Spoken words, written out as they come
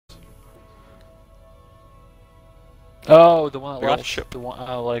Oh, the one that Big old left? ship. The one,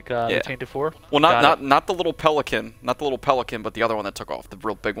 the Tainted 4? Well, not the little pelican, not the little pelican, but the other one that took off, the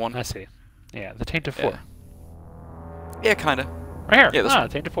real big one. I see. Yeah, the Tainted 4. Yeah, kinda. Right here. Yeah, this one.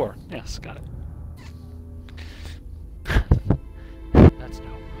 Tainted 4. Yes, got it. That's no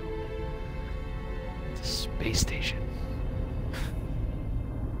moon. It's a space station.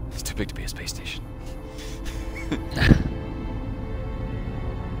 It's too big to be a space station.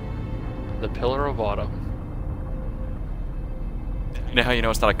 The Pillar of Autumn. You know how you know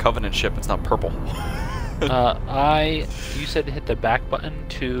it's not a Covenant ship? It's not purple. You said to hit the back button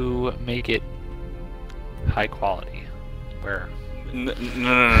to make it high quality. Where?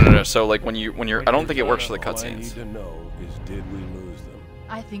 No. So like when you're, I don't think it works for the cutscenes. All I need to know is, did we lose them?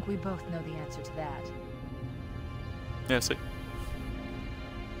 I think we both know the answer to that. Yeah, see.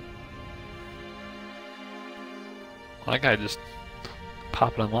 Well, that guy just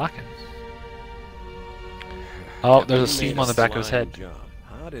popping and locking. Oh, there's a seam on the back of his head.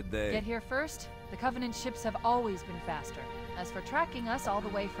 How did they Get here first? The Covenant ships have always been faster. As for tracking us all the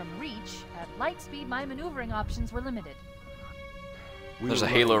way from Reach, at light speed my maneuvering options were limited. There's a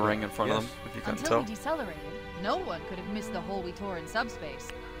halo ring in front of them, if you can Until tell. we decelerated, no one could have missed the hole we tore in subspace.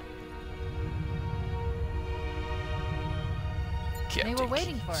 They were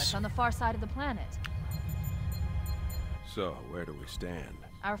waiting for us on the far side of the planet. So, where do we stand?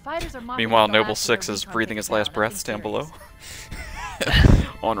 Our fighters are Meanwhile, Noble 6 is breathing his last breaths down below.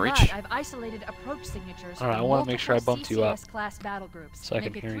 On Reach. But I've isolated approach signatures. Alright, I want to make sure I bumped you up class battle groups so I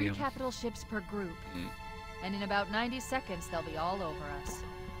can make hear it 3 you. capital ships per group. And in about 90 seconds, they'll be all over us.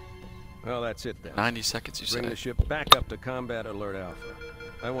 Well, that's it then. 90 seconds, you Bring the said. ship back up to Combat Alert Alpha.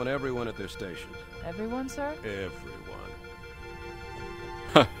 I want everyone at their stations. Everyone, sir? Everyone.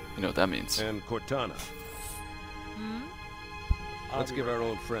 You know what that means. And Cortana. Let's give our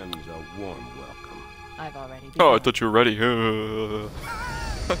old friends a warm welcome. I've already begun. Oh, I thought you were ready.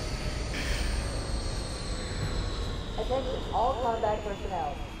 Attention all combat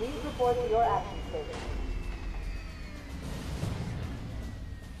personnel. Please report to your action station.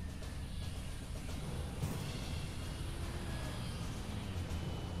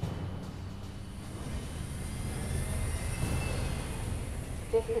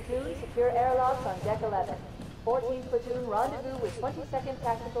 Fifth platoon, secure airlocks on deck 11. 14th platoon, rendezvous with 22nd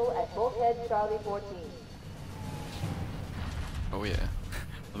Tactical at Bulkhead Charlie 14. Oh yeah.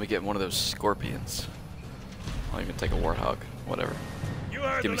 Let me get one of those scorpions. I'll even take a warthog. Whatever. You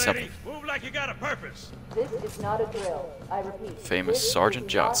heard Give the me lady. something. Move like you got a purpose. This is not a drill. I repeat. Famous this Sergeant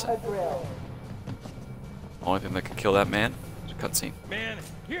is Johnson. Not a drill. Only thing that could kill that man is a cutscene. Man,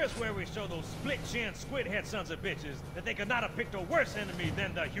 here's where we show those split-chin, squid-head sons of bitches that they could not have picked a worse enemy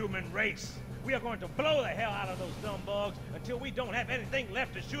than the human race. We are going to blow the hell out of those dumb bugs until we don't have anything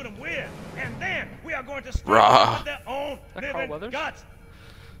left to shoot them with. And then we are going to strike them with their own living guts.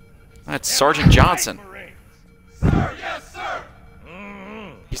 That's Sergeant Johnson. Sir, yes, sir.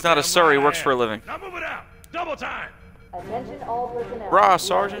 He's not a sir, he works for a living. Now move it out. Double time. Attention all personnel. Rah, We are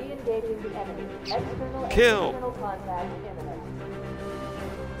Sergeant. re-engaging the enemy. External Kill. and internal contact imminent.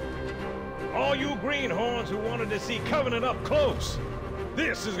 All you greenhorns who wanted to see Covenant up close,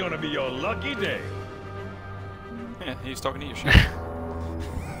 this is going to be your lucky day. Yeah, he's talking to you, shit.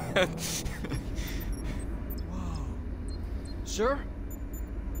 Sir?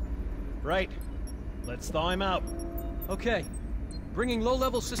 Right. Let's thaw him out. Okay. Bringing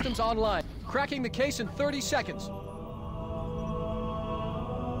low-level systems online. Cracking the case in 30 seconds.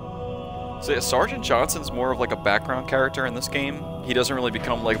 So yeah, Sergeant Johnson's more of like a background character in this game. He doesn't really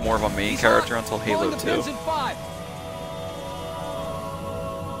become like more of a main character until Halo 2. In 5.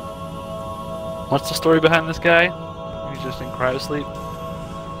 What's the story behind this guy? He's just in cryosleep.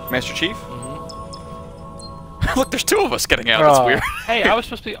 Master Chief? Look, there's 2 of us getting out. That's weird. Hey, I was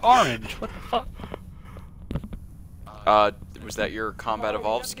supposed to be orange. What the fuck? Was that your Combat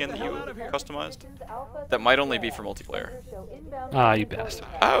Evolved skin that you customized? That might only be for multiplayer. Ah, you bastard.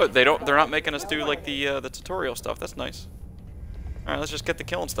 Oh, they're not making us do like the tutorial stuff. That's nice. All right, let's just get the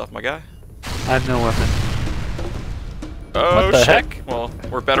killing stuff, my guy. I have no weapon. Oh What the shit. heck? Well,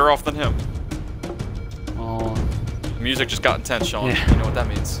 we're better off than him. Oh. The music just got intense, Sean. Yeah. You know what that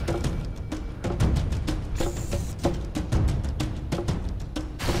means.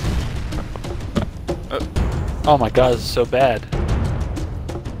 Oh my god, this is so bad.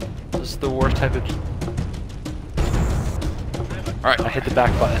 This is the worst type of... Alright. I hit the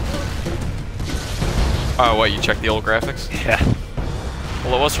back button. Oh, what, you checked the old graphics? Yeah.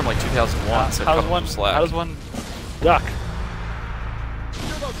 Well, it was from like 2001, so how cut them slack. does one duck?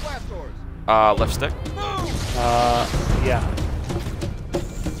 Left stick? Yeah.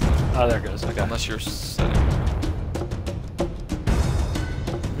 Oh, there it goes. Okay. Unless you're setting.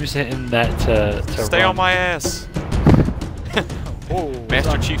 just hitting that to Stay run. on my ass. Whoa,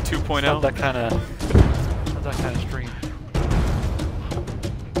 Master not- Chief it's 2.0. Not that kind of stream.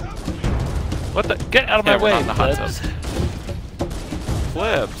 What the? Get out of Yeah, my we're way, not in the hot plebs.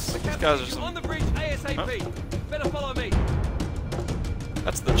 Plebs. These guys are some. On the bridge, ASAP. Better follow me.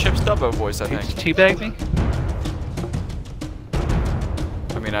 That's the Chip Stubbo voice, I You think. just teabag me?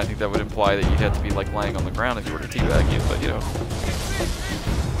 I mean, I think that would imply that you'd have to be like laying on the ground if you were to teabag you, but you know.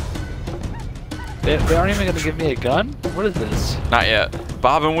 They aren't even gonna give me a gun? What is this? Not yet.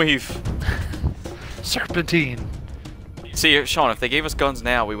 Bob and weave. Serpentine. See, Sean, if they gave us guns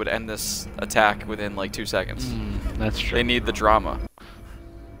now, we would end this attack within like 2 seconds. That's true. They need the drama.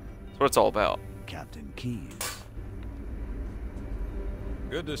 That's what it's all about. Captain Keyes.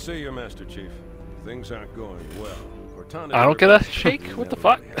 Good to see you, Master Chief. Things aren't going well. Cortana I don't get a shake? What the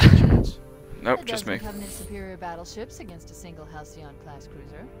fuck? Nope, A just dozen me. Covenant superior battleships against a single Halcyon-class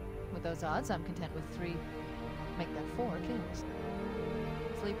cruiser. With those odds, I'm content with 3, make that 4 kills.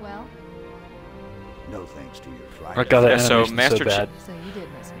 Sleep well? No thanks to your I Friday. got that Yeah, so animation Master so bad. So you did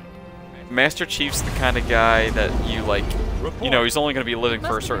miss me. Master Chief's the kind of guy that you like, you know, he's only going to be living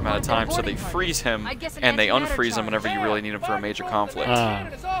for a certain amount of time, so they freeze him and they unfreeze him whenever you really need him for a major conflict.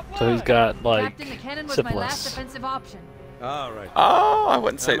 So he's got like Captain, the cannon was my last syphilis. offensive option. All right. Oh, I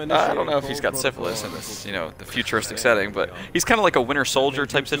wouldn't say. I don't know if he's got syphilis in this, you know, the futuristic setting, but he's kind of like a Winter Soldier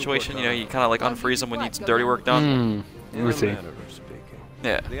type situation. You know, you kind of like unfreeze him when you need some dirty work done. In We'll a see. manner of speaking.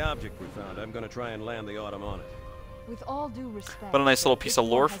 Yeah. The object we found, I'm going to try and land the Autumn on it. With all due respect. But a nice little piece of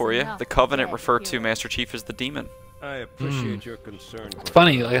lore for you. The Covenant referred to Master Chief as the demon. I appreciate your concern. It's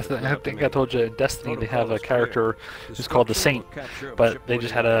funny, like I think I told you in Destiny they have a character who's called the Saint, but they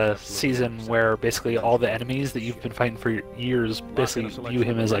just had a season where basically all the enemies that you've been fighting for years basically view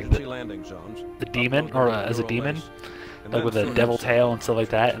him as like the demon, or as a demon, like with a devil tail and stuff like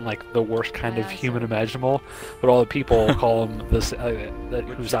that, and like the worst kind of human imaginable. But all the people call him this,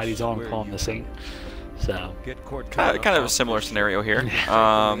 whose side he's on, call him the Saint. So Kind of a similar scenario here.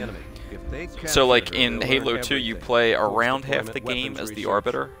 So like in Halo 2, you play around half the game as the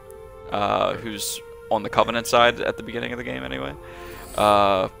Arbiter, who's on the Covenant side at the beginning of the game anyway.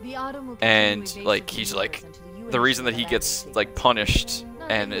 And like he's like the reason that he gets like punished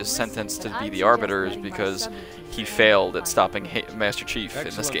and is sentenced to be the Arbiter is because he failed at stopping Master Chief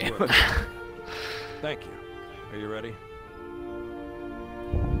in this game. Thank you. Are you ready?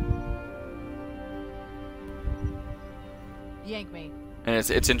 Yank me. And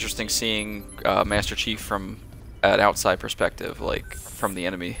it's interesting seeing Master Chief from an outside perspective, like from the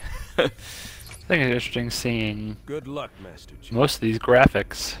enemy. I think it's interesting seeing Good luck, Master Chief. most of these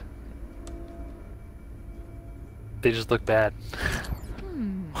graphics. They just look bad.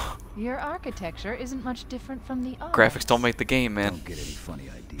 Your architecture isn't much different from the others. Graphics don't make the game, man. Don't get any funny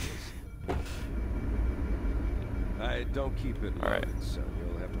ideas. I don't keep it All right. loaded, so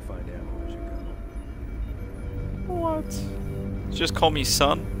you'll have to find ammo as you go. What? Just call me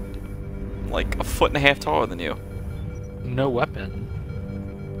son. I'm like a foot and a half taller than you. No weapon.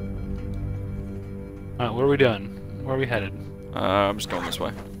 Alright, what are we doing? Where are we headed? I'm just going this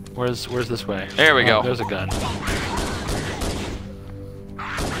way. Where's this way? There we go. There's a gun.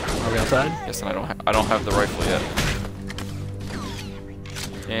 Are we outside? Yes, and I don't have the rifle yet.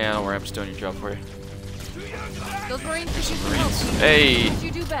 Yeah, don't worry, I'm just doing your job for you. Those Marines could use some help. Hey! What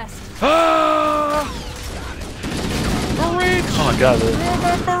you do best. Oh my god,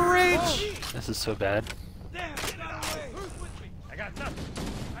 this is so bad. I got nothing.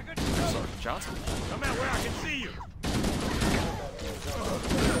 I got Sergeant Johnson. come out where I can see you.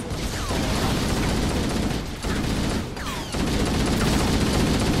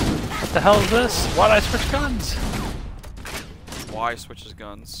 What the hell is this? Why'd I switch guns? Why switches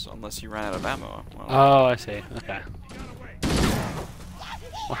guns unless you ran out of ammo? Well, Oh, I see. Okay.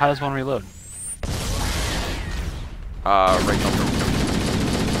 Well, how does one reload? right bumper.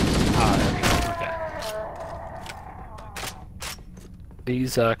 Ah, there we go. Okay.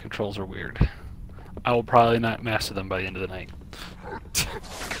 These controls are weird. I will probably not master them by the end of the night.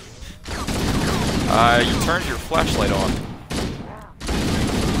 You turned your flashlight on.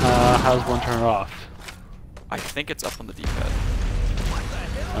 How does one turn it off? I think it's up on the D-pad.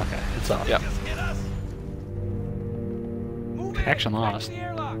 Okay, it's off. Yep. Action lost.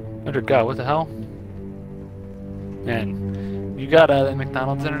 Under God, what the hell? Man, you got that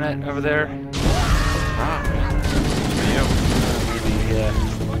McDonald's internet over there? Ah, Yeah.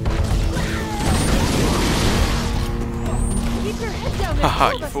 Keep your head down. Haha,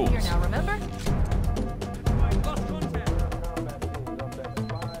 There's you two of us in here fools. now, remember?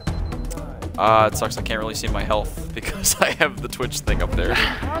 It sucks I can't really see my health because I have the Twitch thing up there.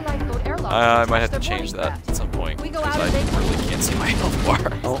 I might have to change that at some point because I really can't see my health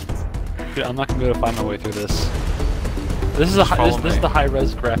bar. Oh, dude, I'm not gonna be able to find my way through this. This is this is the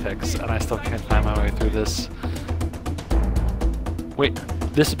high-res graphics, and I still can't find my way through this. Wait,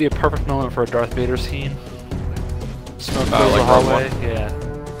 this would be a perfect moment for a Darth Vader scene. Smoke fills the hallway. Yeah.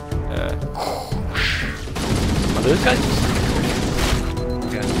 Are those guys?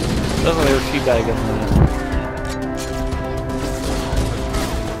 Okay. That's why they were teabagging.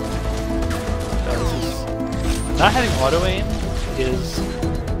 Not having auto aim is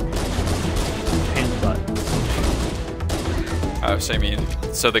pain in the butt. So I mean,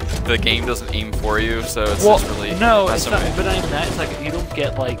 so the game doesn't aim for you, so it's Well, just really no, it's not. But not even that. It's like you don't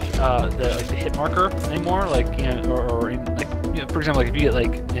get like the hit marker anymore. Like or in, like for example, like if you get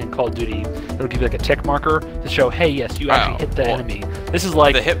like in Call of Duty, it'll give you like a tick marker to show, hey, yes, you actually hit the enemy. This is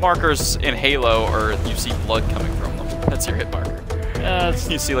like the hit markers in Halo, or you see blood coming from them. That's your hit marker.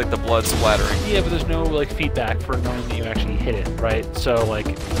 You see like the blood splattering. Yeah, but there's no like feedback for knowing that you actually hit it, right? So like,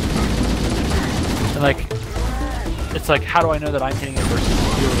 and like, it's like, how do I know that I'm hitting it versus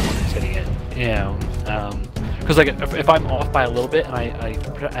you're the one who's hitting it? You know, because like if I'm off by a little bit and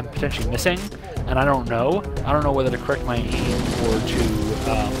I'm potentially missing, and I don't know whether to correct my aim or to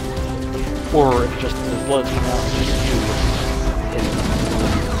or if just the blood's coming out and just you hitting them.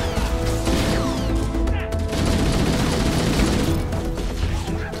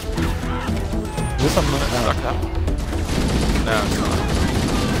 Is this something that No, it's not.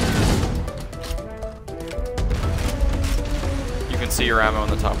 You can see your ammo on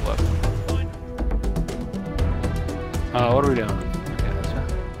the top left. What are we doing? Okay,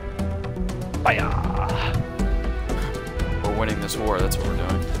 fire! We're winning this war, that's what we're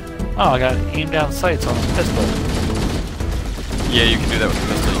doing. Oh, I got aim down sights on a pistol. Yeah, you can do that with the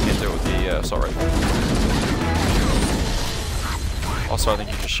pistol, you can't do it with the assault rifle. Also, I think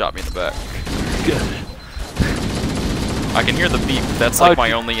you just shot me in the back. Good. I can hear the beep. That's like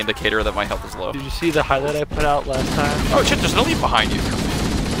my only indicator that my health is low. Did you see the highlight I put out last time? Oh shit, there's an elite behind you.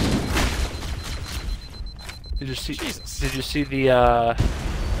 Did you see? Jesus. Did you see the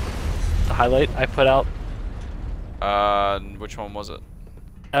highlight I put out? Which one was it?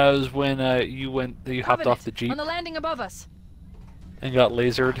 That was when you hopped off the jeep On the landing above us. and got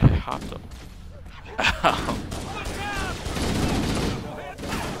lasered. I hopped up.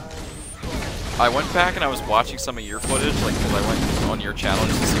 I went back and I was watching some of your footage, like, because I went on your channel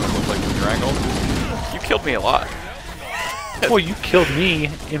just to see what it looked like from your angle. You killed me a lot. Well, you killed me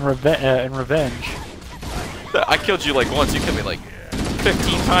in revenge. I killed you like once, you killed me like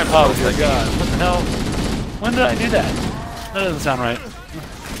 15 times. Oh dear God! What the hell? When did I do that? That doesn't sound right.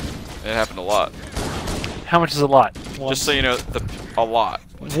 It happened a lot. How much is a lot? Once. Just so you know, a lot.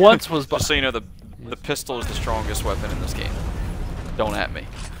 Once was. Just so you know, the pistol is the strongest weapon in this game. Don't at me.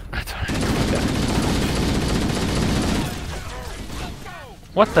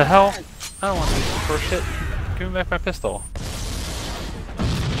 What the hell? I don't want to use this for shit. Give me back my pistol.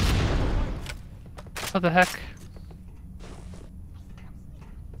 What the heck?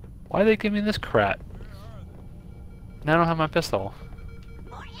 Why did they give me this crap? Now I don't have my pistol.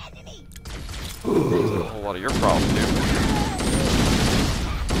 That's a whole lot of your problem, dude.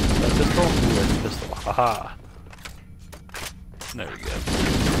 That pistol? Ooh, that's a pistol. Haha. There we go.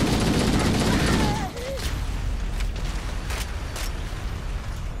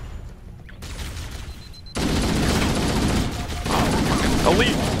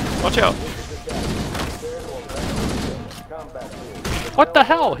 Elite! Watch out! What the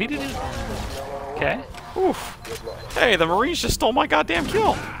hell? He didn't. Okay. Oof. Hey, the Marines just stole my goddamn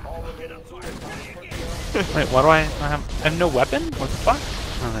kill! Wait, why do I have no weapon? What the fuck?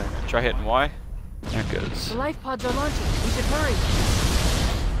 Oh, there. Try hitting Y. There it goes. The life pods are launching. We should hurry.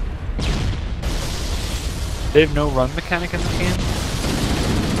 They have no run mechanic in this game?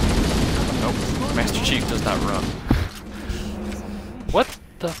 Nope. Master Chief does not run. What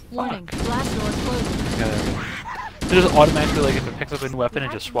the fuck? Warning, blast doors closing. Yeah, there we go. It just automatically, like, if it picks up a new weapon,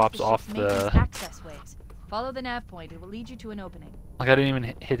 it just swaps off Maintenance the... access waves. Follow the nav point. It will lead you to an opening. Like, I didn't even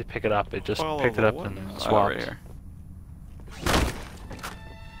hit to pick it up. It just picked it up and swapped. Right here.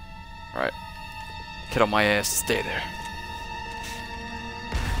 Alright. Get on my ass, stay there.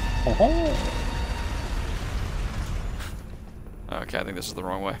 Oh-ho. Okay, I think this is the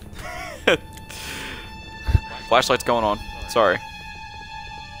wrong way. Flashlight's going on. Sorry.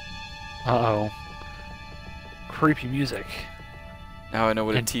 Uh-oh. Creepy music. Now I know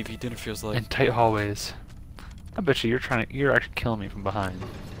what a TV dinner feels like. In tight hallways. I bet you're actually killing me from behind.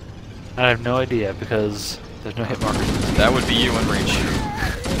 And I have no idea because there's no hit markers. That would be you in reach.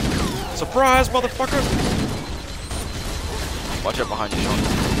 Surprise, motherfucker! Watch out behind you, Sean.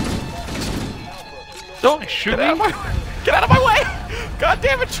 Don't shoot me! Get out of my way! God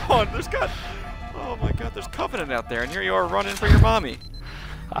damn it, Sean! Oh my god, there's Covenant out there, and here you are running for your mommy.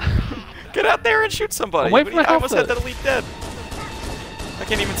 Get out there and shoot somebody! Wait for my I almost health. had that elite dead. I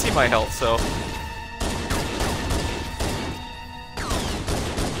can't even see my health, so.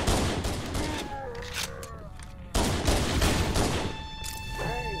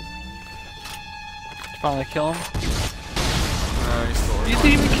 Finally kill him. He's still You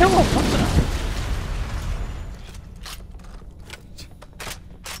didn't even kill him. What the?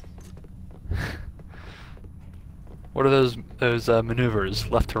 What are those maneuvers,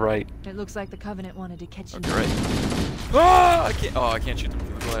 left to right? It looks like the Covenant wanted to catch you. Okay, right. Ah! I can't shoot them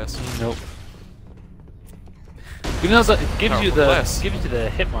through the glass. Nope. Even though it gives you the glass.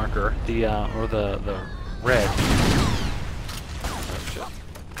 hit marker, the or the red. Oh shit.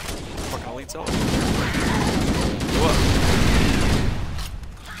 Fucking elite cell. What?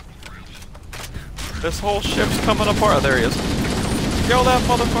 This whole ship's coming apart. Oh, there he is. Kill that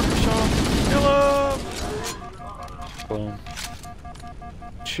motherfucker, Sean. Kill him. Boom.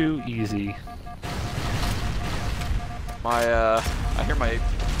 Too easy. I hear my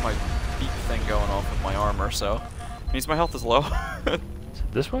beep thing going off with my armor, so means my health is low.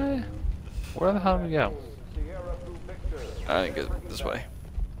 This way? Where the hell do we go? I think it's this way.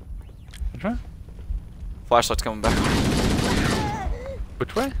 Which way? Flashlight's coming back.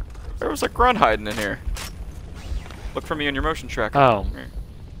 Which way? There was a grunt hiding in here. Look for me on your motion tracker. Oh. Here.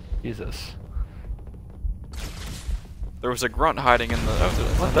 Jesus. There was a grunt hiding in the.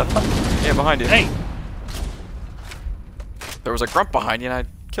 What the fuck? Yeah, behind you. Hey! There was a grunt behind you, and I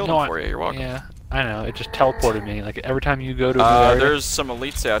killed him for you. You're welcome. Yeah, I know. It just teleported me. Like every time you go to a new area, there's some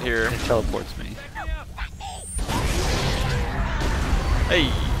elites out here. it teleports me.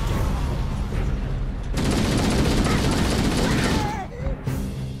 Hey.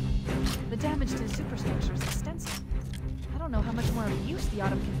 The damage to the superstructure is extensive. I don't know how much more abuse the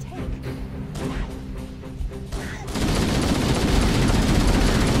Autumn can take.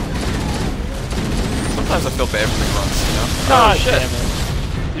 Sometimes I feel bad for the grunts, you know. God Oh shit! damn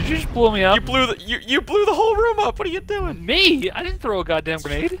it! Did you just blow me up? You blew the whole room up. What are you doing? Me? I didn't throw a goddamn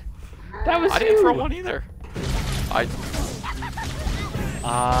grenade. That was I you. didn't throw one either.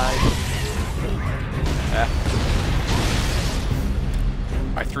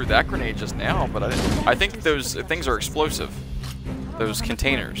 I threw that grenade just now, but I didn't. I think those things are explosive. Those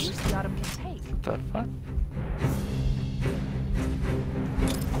containers. Abuse the Autumn can take. What the fuck?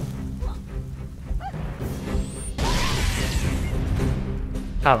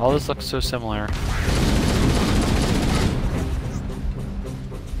 God, all this looks so similar.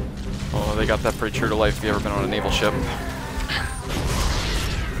 Oh, they got that pretty true to life if you ever been on a naval ship.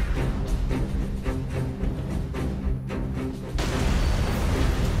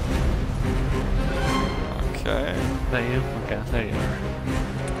 Okay. That you? Okay, there you are.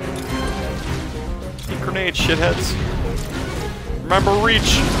 Eat grenades, shitheads. Remember,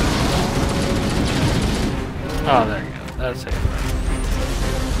 reach! Oh, there you go. That's it.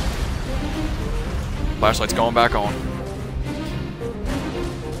 Flashlight's going back on.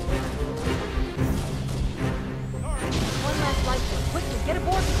 One last light. Quickly, get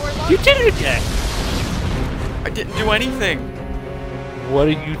aboard before it You launches. did it again! I didn't do anything. What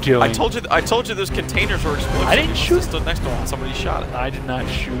are you doing? I told you those containers were explosive. I didn't You shoot. stood next to one. Somebody shot it. I did not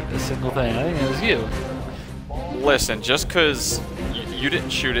shoot a single thing. I think it was you. Listen, just because you didn't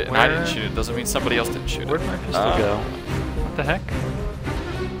shoot it and I didn't Where- shoot it doesn't mean somebody else didn't shoot it. Where'd my pistol go? What the heck?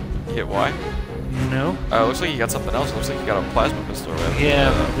 You hit Y? No? Looks like you got something else. Looks like you got a plasma pistol, right?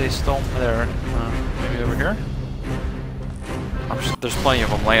 Yeah, they stole there. Maybe over here? There's plenty of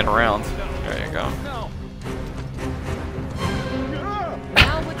them laying around. There you go.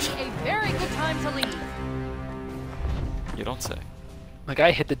 Now would be a very good time to leave. You don't say. Like,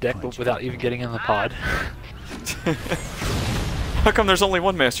 I hit the deck without even getting in the pod. How come there's only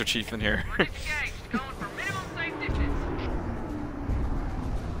one Master Chief in here?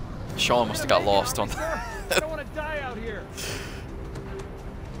 Sean must have got lost on I don't want to die out here.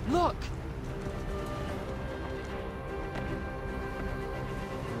 Look!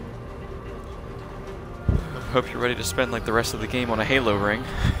 Hope you're ready to spend like the rest of the game on a Halo ring.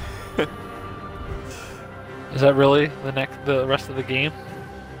 Is that really the rest of the game?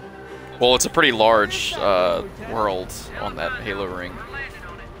 Well, it's a pretty large world on that Halo ring.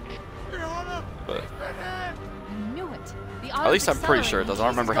 But I knew it. The at least I'm pretty sure it does. I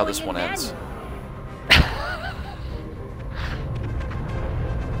don't remember how this one ends.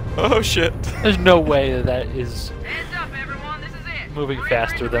 Oh shit. There's no way that is... Hands up, everyone. This is it. moving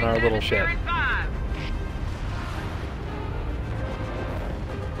faster than our little ship.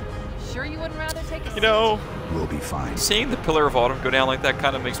 Sure you wouldn't rather take a You know, We'll be fine. seeing the Pillar of Autumn go down like that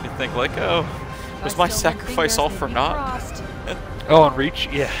kind of makes me think like, oh, was my sacrifice all for naught? Oh, on Reach?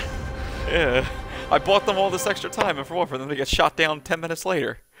 Yeah. Yeah. I bought them all this extra time, and for what? For them to get shot down 10 minutes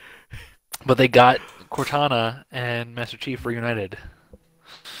later. But they got Cortana and Master Chief reunited.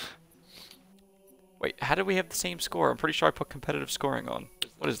 Wait, how did we have the same score? I'm pretty sure I put competitive scoring on.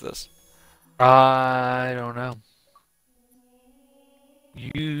 What is this? I don't know.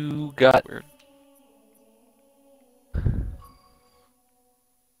 You got... Weird.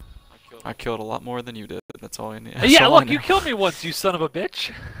 I killed a lot more than you did. That's all I need. Yeah, look, you killed me once, you son of a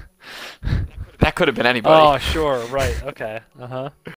bitch. That could have been anybody. Oh, sure, right, okay, uh-huh.